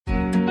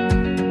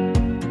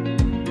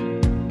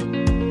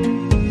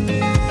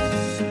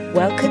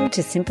Welcome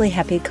to Simply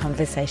Happy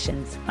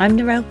Conversations. I'm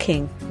Narelle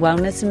King,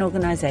 wellness and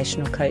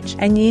organisational coach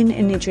and Yin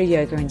and Nidra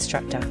yoga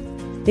instructor.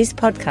 This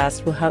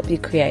podcast will help you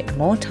create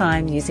more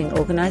time using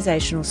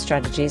organisational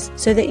strategies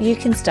so that you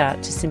can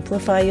start to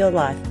simplify your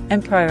life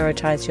and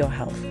prioritise your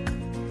health.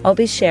 I'll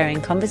be sharing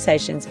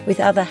conversations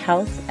with other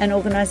health and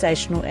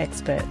organisational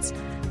experts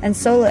and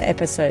solo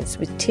episodes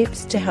with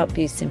tips to help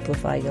you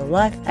simplify your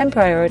life and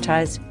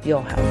prioritise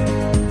your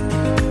health.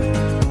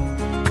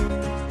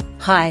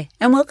 Hi,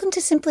 and welcome to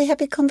Simply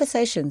Happy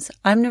Conversations.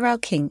 I'm Narelle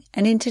King,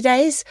 and in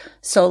today's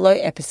solo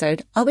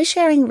episode, I'll be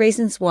sharing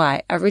reasons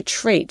why a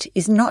retreat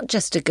is not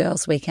just a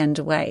girls' weekend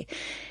away.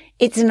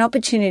 It's an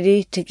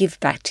opportunity to give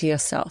back to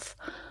yourself.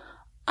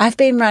 I've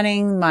been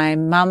running my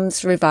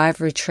Mum's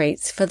Revive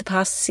retreats for the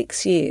past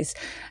 6 years,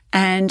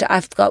 and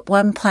I've got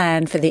one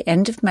planned for the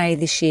end of May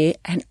this year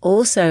and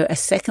also a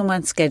second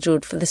one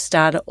scheduled for the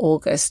start of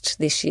August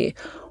this year,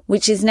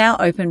 which is now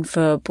open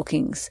for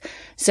bookings.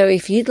 So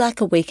if you'd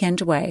like a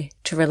weekend away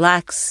to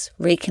relax,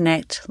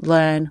 reconnect,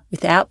 learn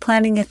without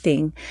planning a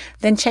thing,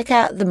 then check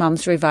out the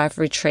Mum's Revive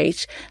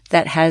retreat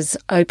that has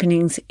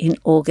openings in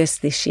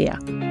August this year.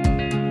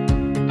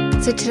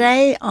 So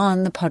today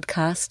on the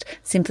podcast,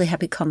 Simply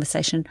Happy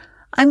Conversation,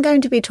 I'm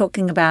going to be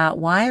talking about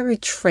why a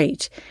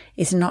retreat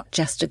is not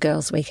just a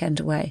girls' weekend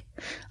away.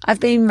 I've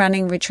been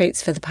running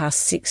retreats for the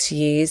past 6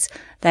 years.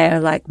 They are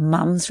like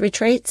mums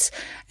retreats.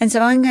 And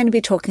so I'm going to be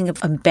talking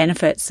about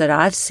benefits that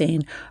I've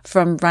seen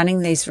from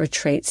running these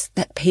retreats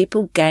that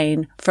people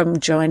gain from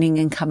joining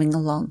and coming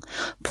along.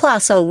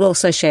 Plus, I'll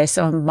also share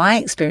some of my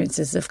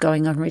experiences of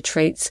going on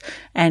retreats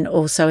and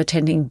also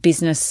attending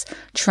business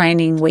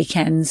training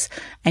weekends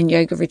and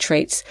yoga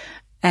retreats,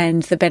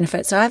 and the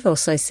benefits I've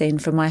also seen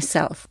for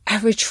myself. A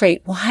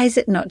retreat, why is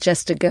it not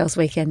just a girls'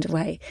 weekend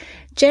away?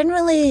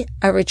 Generally,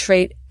 a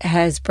retreat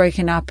has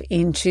broken up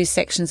into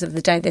sections of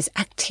the day. There's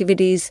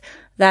activities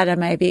that are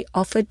maybe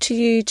offered to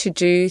you to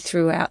do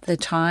throughout the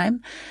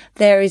time.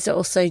 There is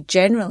also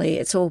generally,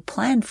 it's all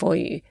planned for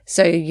you.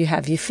 So you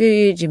have your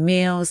food, your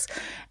meals,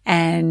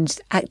 and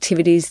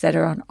activities that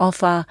are on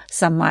offer.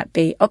 Some might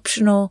be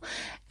optional.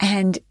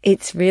 And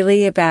it's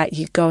really about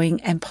you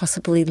going and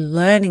possibly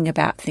learning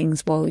about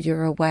things while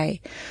you're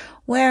away.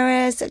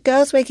 Whereas a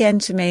girls'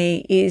 weekend to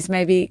me is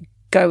maybe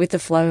go with the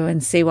flow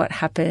and see what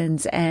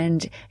happens.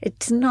 And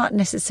it's not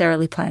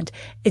necessarily planned.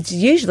 It's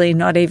usually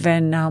not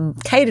even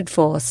catered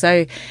for.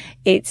 So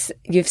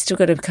you've still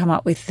got to come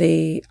up with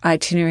the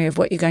itinerary of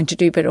what you're going to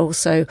do, but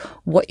also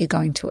what you're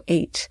going to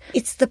eat.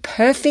 It's the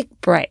perfect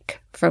break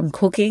from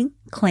cooking,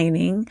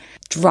 cleaning,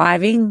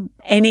 driving,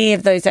 any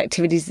of those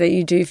activities that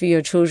you do for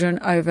your children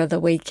over the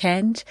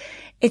weekend.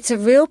 It's a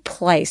real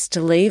place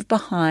to leave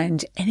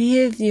behind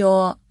any of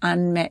your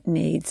unmet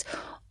needs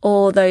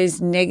or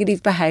those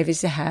negative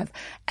behaviors you have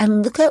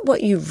and look at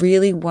what you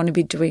really want to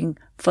be doing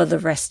for the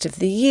rest of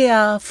the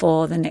year,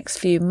 for the next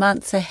few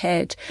months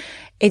ahead.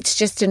 It's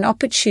just an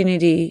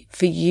opportunity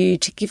for you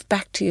to give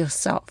back to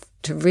yourself,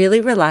 to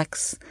really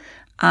relax,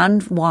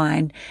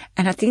 unwind.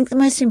 And I think the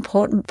most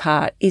important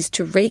part is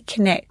to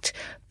reconnect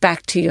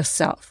back to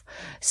yourself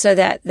so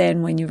that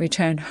then when you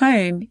return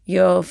home,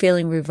 you're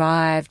feeling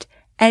revived.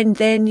 And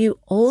then you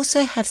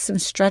also have some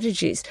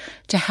strategies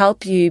to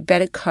help you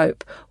better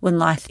cope when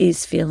life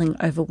is feeling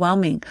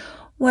overwhelming.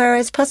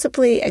 Whereas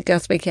possibly a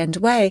girls' weekend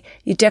away,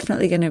 you're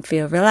definitely going to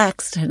feel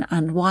relaxed and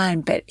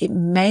unwind, but it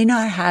may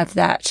not have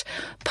that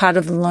part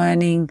of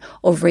learning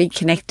or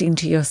reconnecting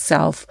to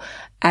yourself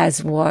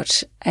as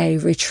what a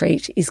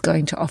retreat is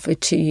going to offer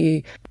to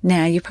you.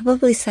 Now, you're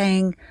probably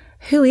saying,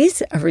 who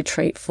is a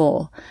retreat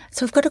for?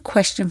 So I've got a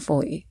question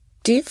for you.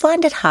 Do you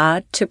find it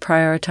hard to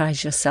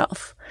prioritize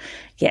yourself?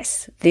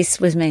 Yes, this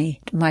was me,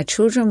 my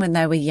children when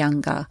they were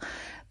younger,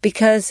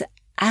 because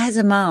as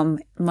a mum,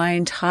 our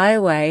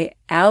entire way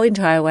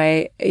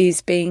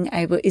is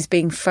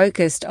being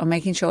focused on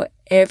making sure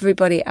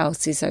everybody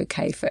else is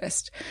okay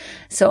first.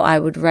 So I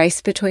would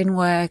race between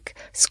work,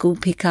 school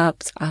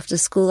pickups, after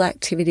school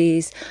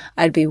activities.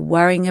 I'd be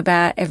worrying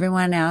about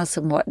everyone else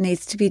and what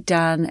needs to be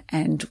done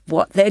and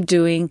what they're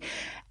doing.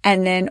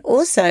 And then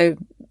also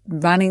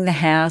running the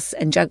house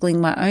and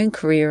juggling my own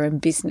career and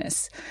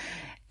business.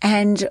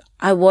 And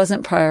I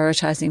wasn't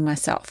prioritizing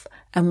myself.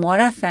 And what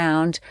I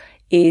found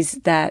is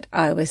that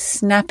I was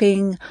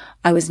snapping.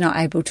 I was not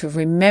able to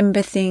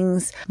remember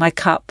things. My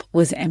cup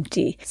was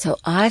empty. So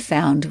I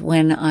found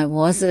when I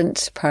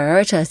wasn't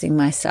prioritizing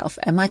myself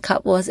and my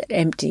cup was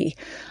empty,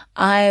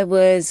 I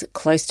was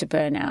close to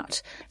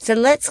burnout. So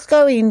let's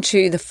go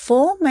into the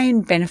 4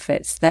 main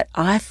benefits that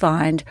I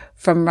find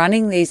from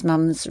running these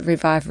Mum's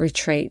Revive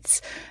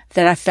retreats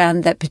that I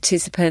found that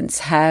participants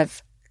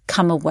have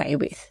come away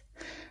with.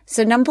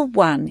 So number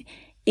 1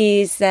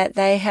 is that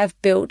they have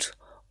built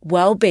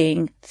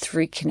well-being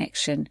through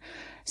connection.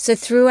 So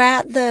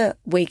throughout the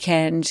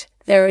weekend,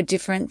 there are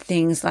different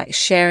things like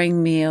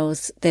sharing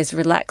meals. There's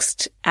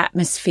relaxed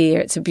atmosphere.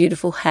 It's a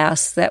beautiful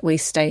house that we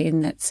stay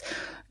in that's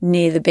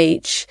near the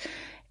beach.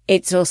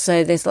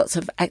 There's lots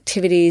of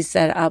activities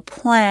that are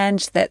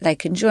planned that they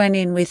can join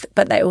in with,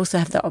 but they also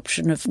have the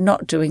option of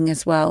not doing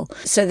as well.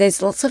 So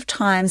there's lots of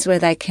times where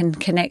they can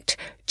connect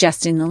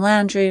just in the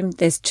lounge room.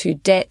 There's 2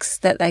 decks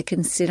that they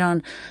can sit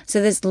on.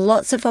 So there's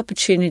lots of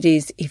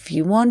opportunities if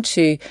you want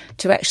to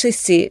actually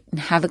sit and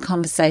have a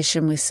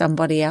conversation with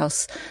somebody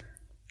else.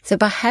 So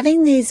by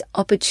having these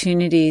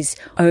opportunities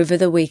over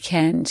the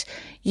weekend,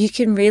 you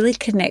can really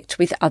connect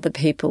with other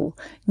people,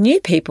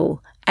 new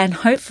people, and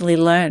hopefully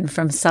learn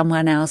from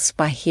someone else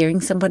by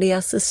hearing somebody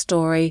else's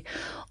story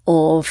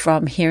or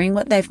from hearing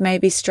what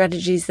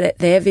strategies that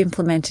they've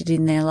implemented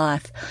in their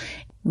life.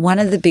 One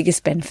of the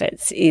biggest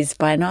benefits is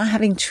by not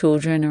having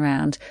children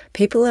around,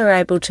 people are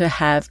able to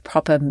have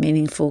proper,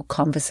 meaningful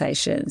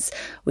conversations,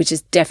 which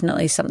is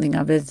definitely something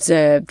I've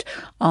observed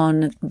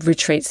on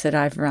retreats that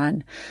I've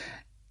run.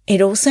 It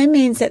also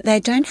means that they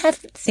don't have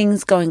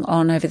things going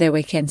on over their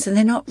weekend, so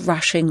they're not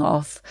rushing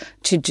off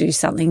to do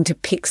something, to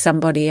pick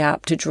somebody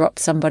up, to drop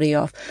somebody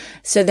off.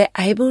 So they're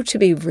able to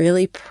be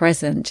really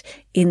present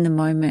in the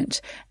moment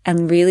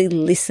and really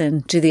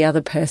listen to the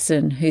other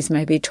person who's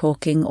maybe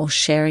talking or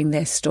sharing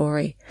their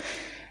story.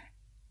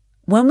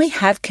 When we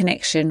have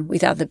connection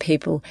with other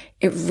people,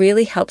 it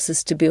really helps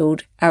us to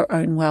build our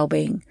own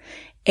well-being.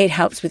 It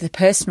helps with the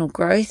personal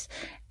growth.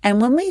 And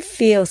when we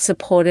feel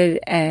supported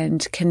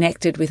and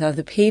connected with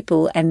other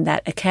people and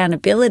that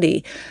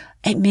accountability,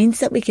 it means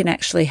that we can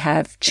actually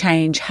have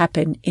change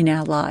happen in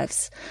our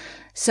lives.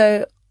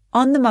 So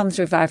on the Mums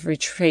Revive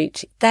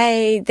retreat,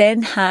 they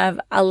then have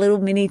a little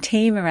mini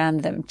team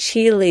around them,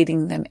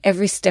 cheerleading them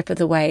every step of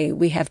the way.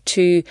 We have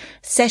 2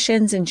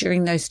 sessions, and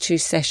during those 2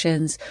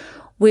 sessions,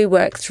 we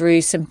work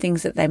through some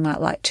things that they might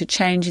like to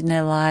change in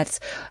their lives,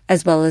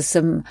 as well as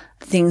some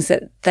things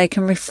that they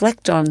can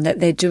reflect on that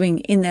they're doing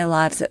in their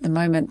lives at the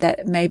moment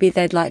that maybe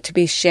they'd like to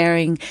be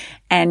sharing.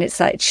 And it's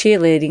like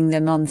cheerleading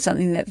them on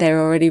something that they're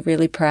already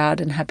really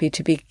proud and happy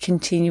to be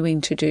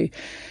continuing to do.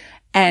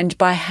 And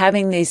by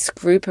having this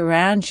group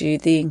around you,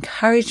 the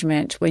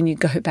encouragement when you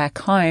go back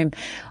home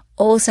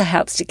also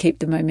helps to keep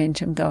the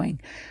momentum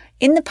going.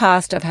 In the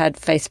past, I've had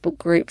Facebook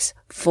groups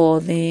for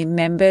the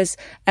members,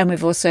 and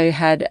we've also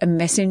had a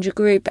messenger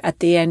group at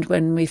the end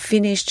when we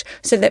finished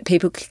so that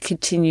people could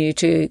continue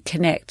to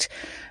connect.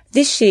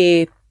 This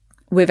year,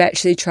 we've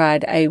actually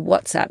tried a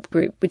WhatsApp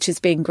group, which has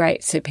been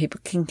great so people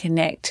can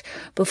connect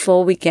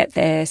before we get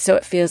there. So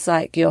it feels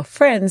like you're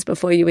friends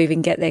before you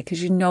even get there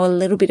because you know a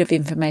little bit of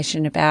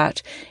information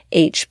about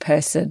each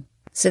person.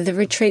 So the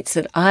retreats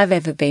that I've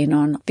ever been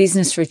on,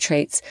 business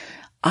retreats,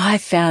 I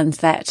found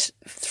that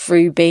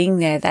through being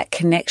there, that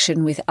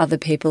connection with other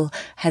people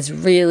has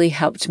really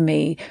helped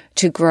me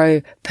to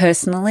grow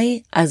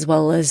personally as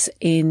well as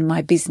in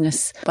my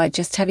business by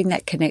just having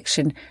that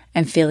connection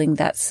and feeling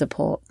that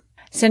support.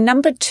 So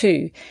number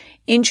 2,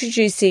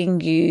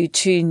 introducing you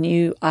to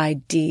new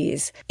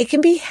ideas. It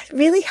can be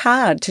really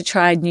hard to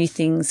try new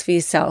things for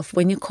yourself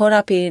when you're caught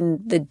up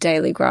in the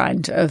daily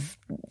grind of,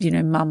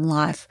 mum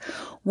life.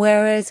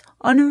 Whereas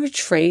on a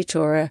retreat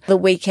or the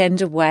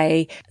weekend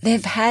away,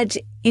 they've had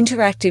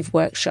interactive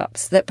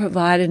workshops that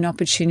provide an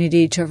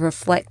opportunity to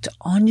reflect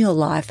on your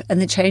life and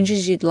the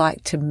changes you'd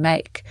like to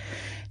make.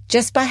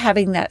 Just by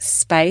having that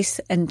space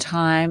and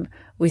time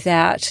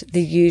without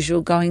the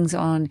usual goings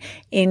on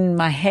in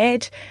my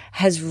head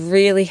has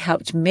really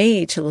helped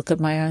me to look at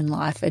my own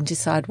life and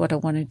decide what I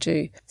want to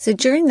do. So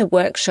during the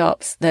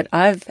workshops that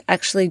I've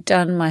actually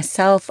done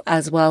myself,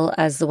 as well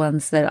as the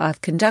ones that I've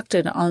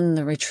conducted on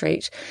the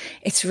retreat,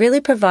 it's really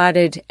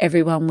provided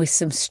everyone with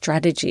some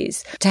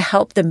strategies to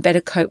help them better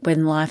cope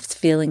when life's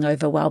feeling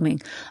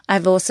overwhelming.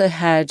 I've also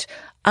had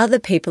other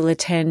people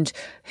attend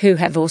who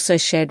have also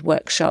shared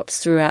workshops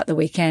throughout the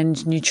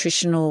weekend,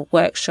 nutritional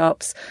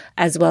workshops,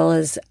 as well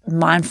as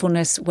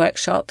mindfulness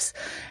workshops.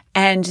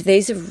 And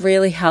these have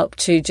really helped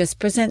to just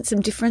present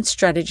some different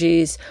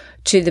strategies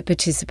to the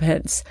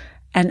participants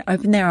and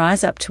open their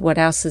eyes up to what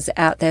else is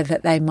out there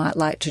that they might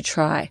like to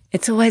try.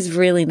 It's always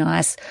really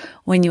nice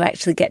when you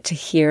actually get to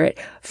hear it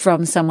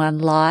from someone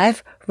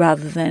live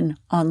rather than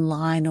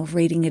online or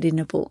reading it in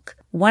a book.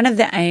 One of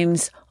the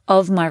aims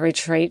of my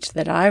retreat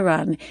that I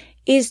run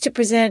is to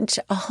present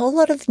a whole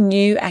lot of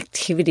new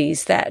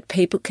activities that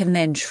people can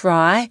then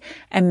try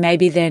and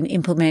maybe then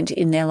implement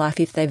in their life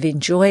if they've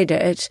enjoyed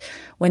it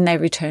when they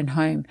return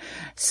home.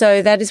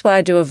 So that is why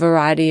I do a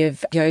variety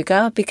of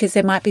yoga, because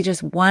there might be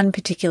just one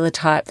particular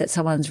type that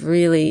someone's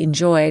really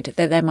enjoyed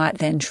that they might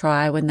then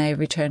try when they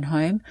return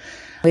home.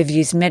 We've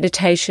used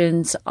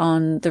meditations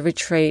on the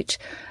retreat,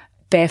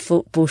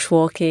 barefoot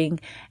bushwalking,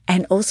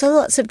 and also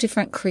lots of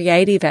different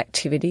creative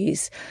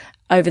activities.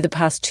 Over the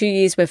past 2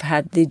 years, we've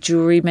had the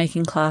jewelry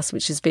making class,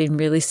 which has been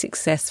really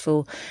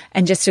successful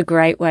and just a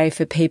great way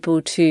for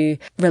people to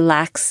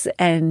relax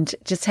and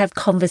just have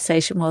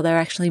conversation while they're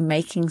actually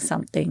making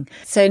something.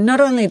 So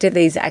not only do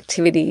these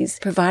activities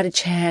provide a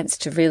chance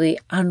to really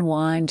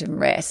unwind and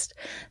rest,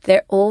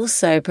 they're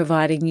also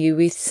providing you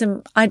with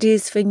some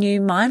ideas for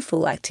new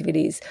mindful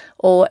activities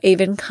or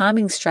even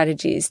calming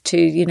strategies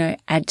to,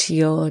 add to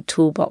your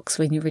toolbox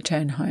when you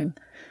return home.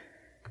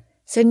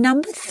 So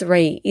number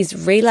 3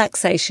 is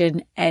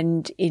relaxation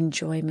and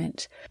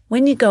enjoyment.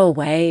 When you go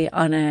away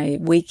on a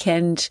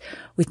weekend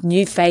with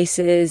new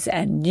faces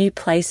and new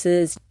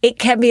places, it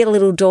can be a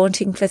little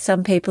daunting for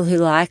some people who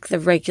like the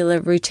regular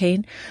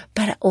routine,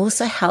 but it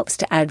also helps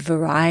to add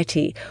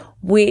variety,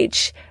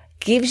 which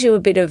gives you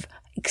a bit of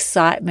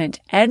excitement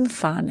and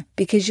fun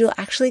because you'll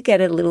actually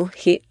get a little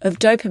hit of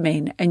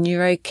dopamine, a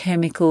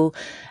neurochemical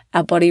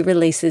our body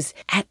releases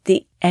at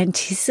the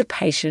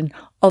anticipation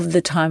of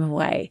the time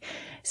away.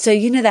 So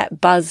you know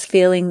that buzz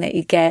feeling that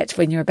you get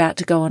when you're about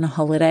to go on a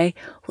holiday?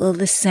 Well,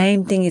 the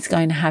same thing is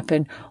going to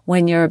happen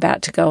when you're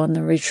about to go on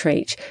the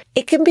retreat.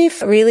 It can be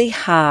really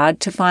hard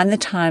to find the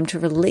time to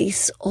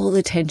release all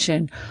the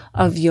tension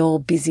of your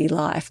busy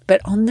life.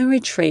 But on the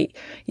retreat,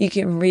 you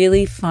can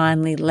really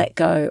finally let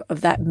go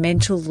of that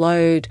mental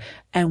load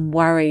and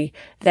worry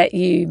that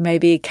you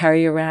maybe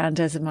carry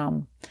around as a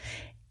mum.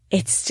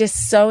 It's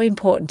just so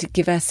important to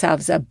give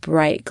ourselves a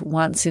break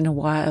once in a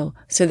while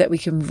so that we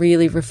can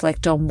really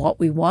reflect on what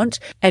we want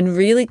and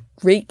really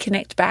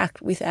reconnect back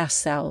with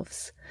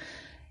ourselves.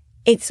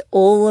 It's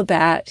all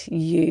about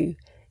you.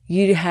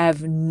 You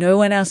have no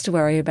one else to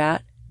worry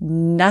about,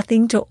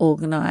 nothing to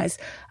organize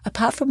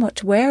apart from what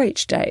to wear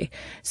each day.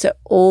 So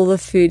all the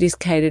food is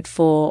catered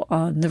for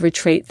on the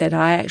retreat that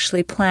I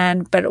actually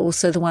plan, but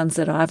also the ones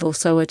that I've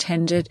also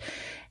attended.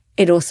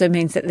 It also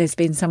means that there's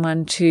been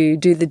someone to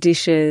do the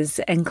dishes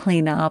and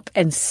clean up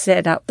and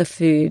set up the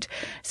food.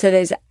 So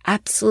there's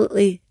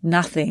absolutely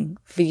nothing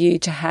for you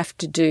to have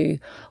to do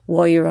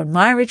while you're on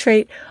my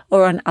retreat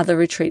or on other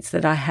retreats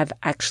that I have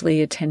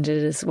actually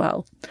attended as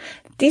well.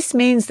 This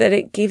means that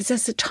it gives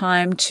us a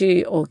time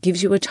to, or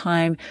gives you a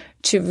time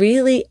to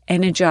really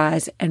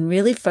energize and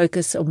really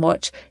focus on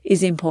what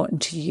is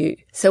important to you.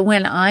 So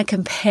when I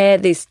compare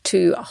this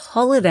to a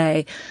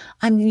holiday,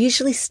 I'm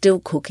usually still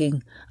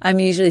cooking. I'm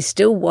usually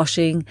still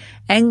washing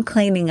and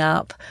cleaning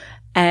up,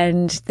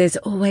 and there's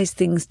always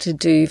things to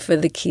do for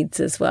the kids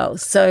as well.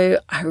 So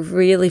I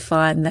really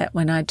find that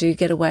when I do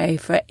get away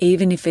for,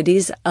 even if it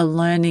is a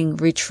learning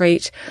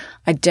retreat,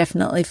 I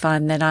definitely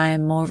find that I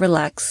am more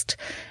relaxed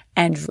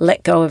and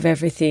let go of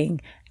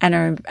everything and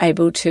are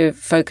able to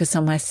focus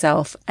on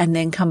myself and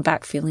then come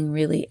back feeling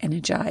really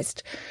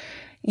energized.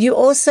 You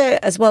also,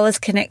 as well as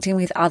connecting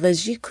with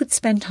others, you could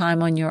spend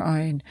time on your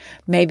own,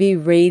 maybe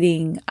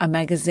reading a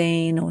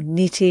magazine or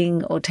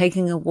knitting or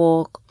taking a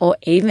walk or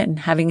even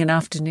having an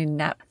afternoon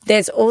nap.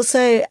 There's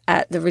also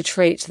at the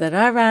retreat that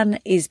I run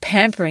is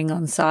pampering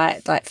on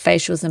site, like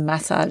facials and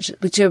massage,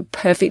 which are a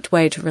perfect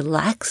way to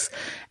relax.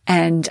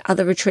 And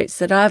other retreats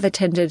that I've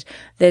attended,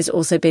 there's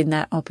also been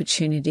that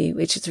opportunity,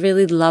 which is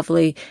really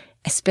lovely,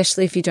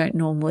 especially if you don't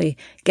normally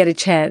get a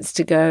chance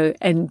to go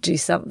and do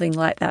something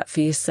like that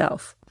for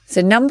yourself.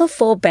 So number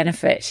 4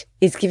 benefit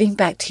is giving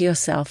back to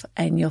yourself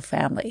and your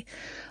family.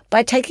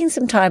 By taking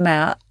some time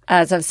out,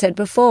 as I've said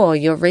before,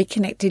 you're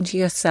reconnecting to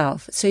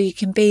yourself so you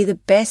can be the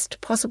best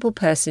possible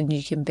person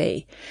you can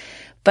be.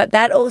 But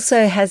that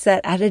also has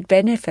that added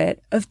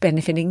benefit of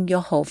benefiting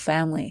your whole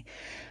family.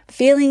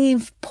 Feeling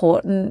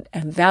important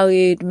and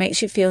valued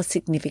makes you feel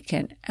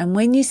significant. And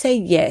when you say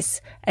yes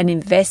and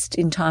invest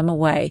in time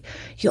away,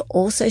 you're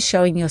also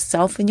showing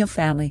yourself and your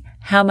family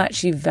how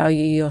much you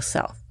value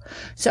yourself.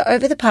 So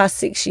over the past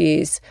 6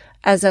 years,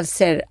 as I've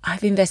said,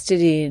 I've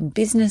invested in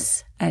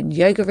business and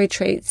yoga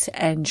retreats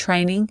and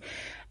training,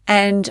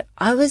 and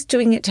I was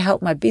doing it to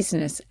help my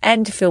business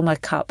and to fill my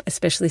cup,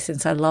 especially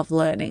since I love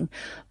learning.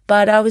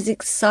 But I was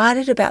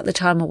excited about the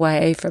time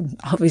away from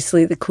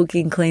obviously the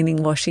cooking,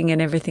 cleaning, washing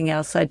and everything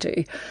else I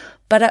do.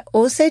 But I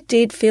also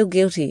did feel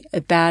guilty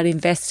about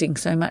investing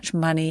so much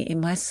money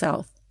in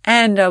myself.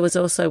 And I was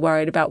also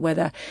worried about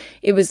whether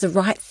it was the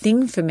right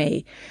thing for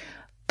me.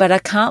 But I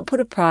can't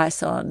put a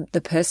price on the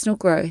personal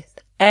growth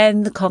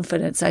and the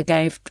confidence I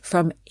gained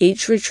from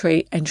each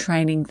retreat and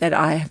training that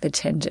I have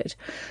attended.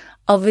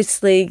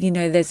 Obviously,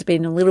 there's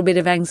been a little bit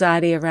of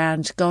anxiety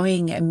around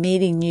going and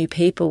meeting new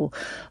people,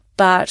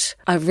 but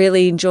I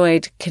really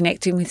enjoyed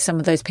connecting with some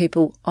of those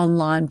people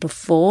online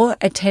before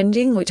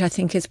attending, which I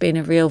think has been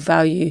a real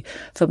value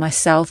for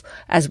myself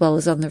as well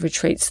as on the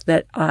retreats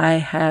that I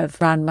have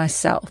run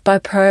myself. By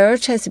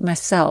prioritizing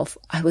myself,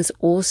 I was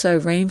also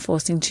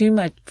reinforcing to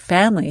my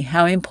family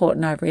how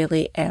important I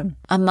really am.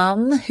 A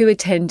mum who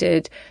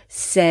attended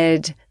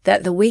said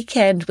that the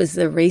weekend was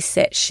the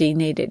reset she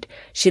needed.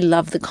 She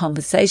loved the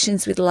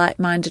conversations with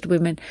like-minded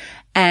women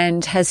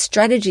and has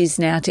strategies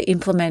now to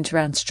implement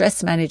around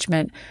stress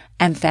management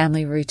and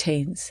family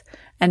routines.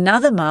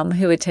 Another mum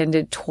who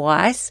attended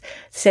twice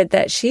said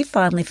that she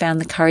finally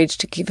found the courage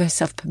to give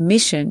herself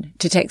permission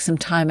to take some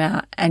time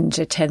out and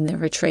attend the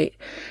retreat.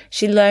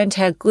 She learned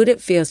how good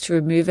it feels to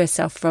remove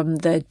herself from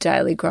the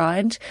daily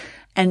grind,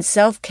 and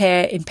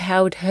self-care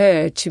empowered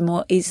her to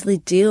more easily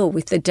deal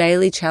with the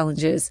daily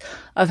challenges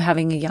of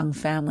having a young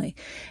family.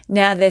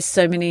 Now there's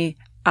so many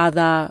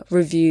other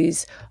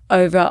reviews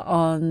over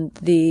on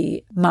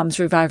the Mums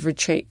Revive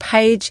Retreat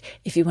page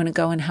if you want to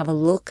go and have a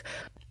look.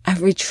 A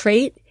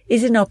retreat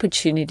is an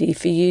opportunity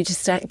for you to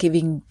start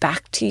giving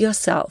back to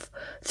yourself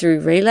through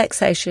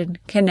relaxation,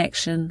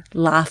 connection,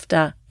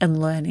 laughter,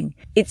 and learning.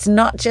 It's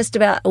not just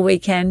about a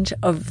weekend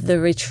of the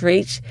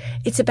retreat.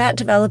 It's about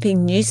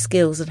developing new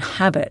skills and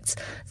habits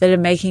that are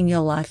making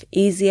your life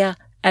easier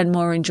and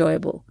more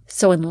enjoyable.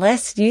 So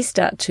unless you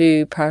start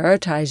to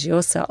prioritize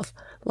yourself,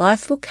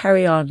 life will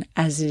carry on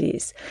as it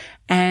is,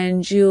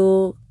 and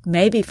you'll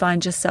maybe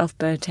find yourself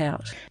burnt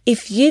out.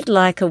 If you'd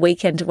like a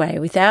weekend away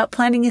without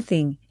planning a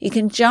thing, you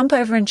can jump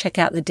over and check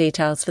out the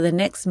details for the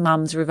next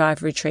Mums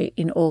Revive retreat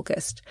in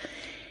August.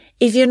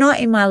 If you're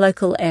not in my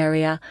local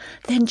area,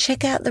 then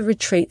check out the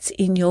retreats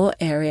in your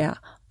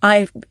area.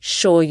 I'm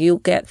sure you'll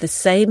get the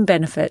same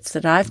benefits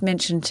that I've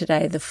mentioned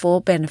today, the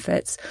 4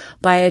 benefits,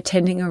 by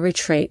attending a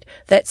retreat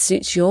that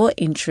suits your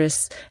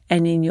interests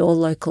and in your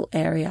local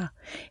area.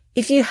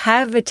 If you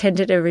have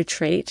attended a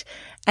retreat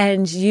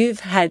and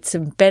you've had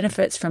some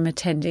benefits from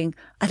attending,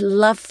 I'd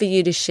love for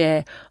you to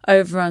share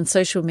over on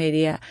social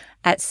media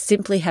at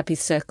Simply Happy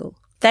Circle.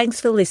 Thanks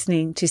for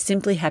listening to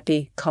Simply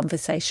Happy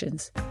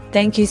Conversations.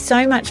 Thank you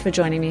so much for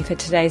joining me for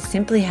today's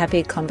Simply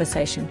Happy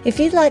conversation. If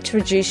you'd like to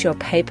reduce your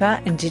paper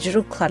and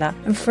digital clutter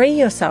and free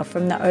yourself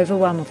from the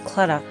overwhelm of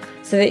clutter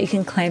so that you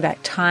can claim back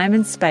time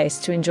and space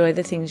to enjoy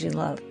the things you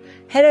love,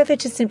 head over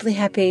to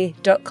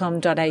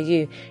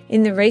simplyhappy.com.au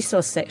in the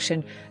resource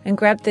section and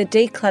grab the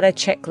declutter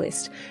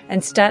checklist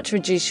and start to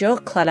reduce your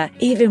clutter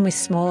even with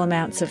small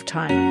amounts of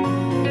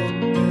time.